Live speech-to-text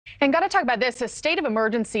And got to talk about this. A state of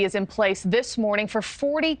emergency is in place this morning for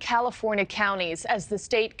 40 California counties as the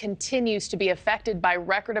state continues to be affected by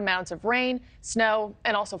record amounts of rain, snow,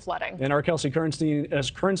 and also flooding. And our Kelsey Kernstein,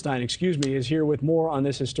 is here with more on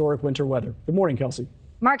this historic winter weather. Good morning, Kelsey.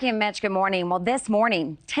 Marky and Mitch, good morning. Well, this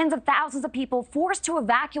morning, tens of thousands of people forced to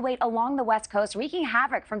evacuate along the West Coast, wreaking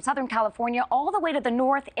havoc from Southern California all the way to the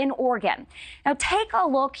north in Oregon. Now, take a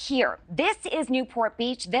look here. This is Newport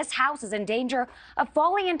Beach. This house is in danger of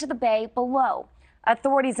falling into the bay below.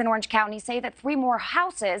 Authorities in Orange County say that 3 more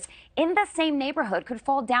houses in the same neighborhood could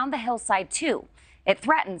fall down the hillside, too. It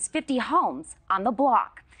threatens 50 homes on the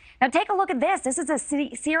block. Now, take a look at this. This is the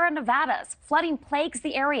Sierra Nevadas. Flooding plagues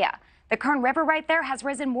the area. The Kern River right there has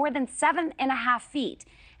risen more than 7.5 feet.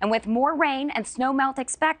 And with more rain and snow melt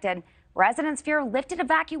expected, residents fear lifted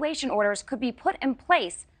evacuation orders could be put in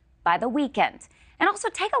place by the weekend. And also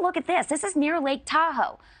take a look at this. This is near Lake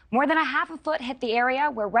Tahoe. More than 1/2 foot hit the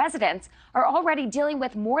area where residents are already dealing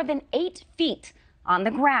with more than 8 feet on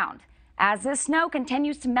the ground. As this snow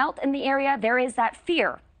continues to melt in the area, there is that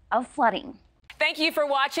fear of flooding. Thank you for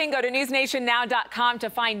watching. Go to newsnationnow.com to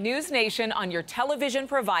find News Nation on your television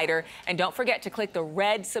provider. And don't forget to click the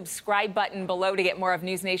red subscribe button below to get more of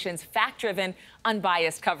News Nation's fact-driven,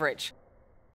 unbiased coverage.